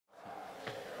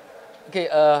Okay,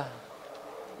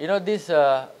 this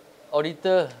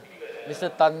auditor,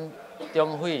 Mr. Tan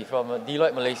Theng Hooi from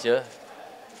Deloitte Malaysia,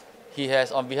 he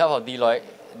has, on behalf of Deloitte,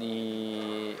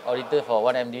 the auditor for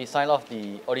 1MD, signed off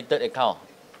the audited account,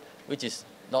 which is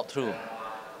not true.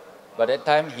 By that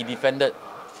time, he defended.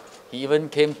 He even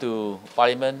came to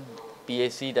Parliament,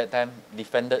 PAC that time,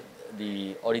 defended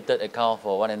the audited account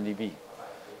for 1MDB.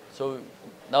 So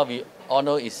now we all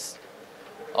know it's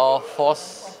all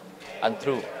false,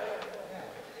 untrue.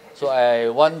 So I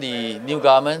want the new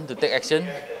government to take action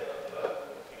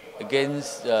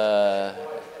against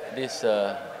this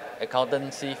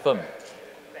accountancy firm.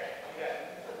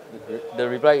 The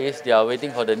reply is they are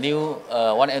waiting for the new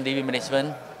 1MDB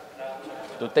management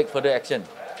to take further action.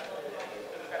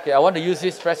 Okay, I want to use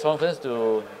this press conference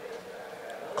to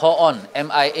call on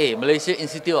MIA, Malaysian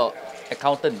Institute of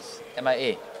Accountants,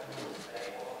 MIA.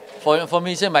 For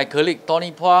information, my colleague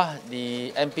Tony Phua,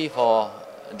 the MP for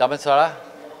Damansara,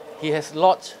 he has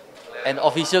lodged an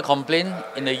official complaint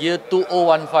in the year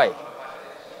 2015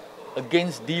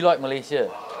 against Deloitte Malaysia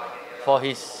for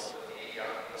his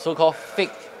so-called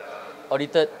fake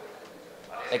audited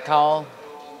account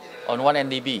on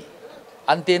 1MDB.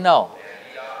 Until now,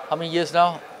 how many years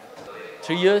now?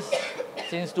 3 years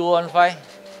since 2015.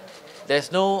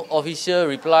 There's no official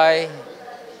reply,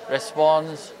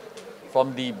 response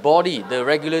from the body, the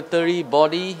regulatory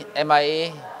body,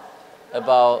 MIA,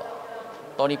 about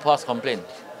Tony Phua's complaint.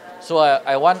 So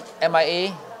I want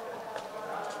MIA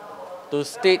to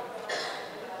state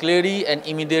clearly and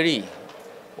immediately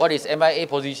what is MIA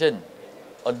position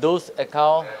on those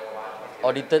accounts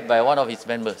audited by one of its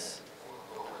members.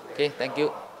 Okay, thank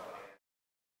you.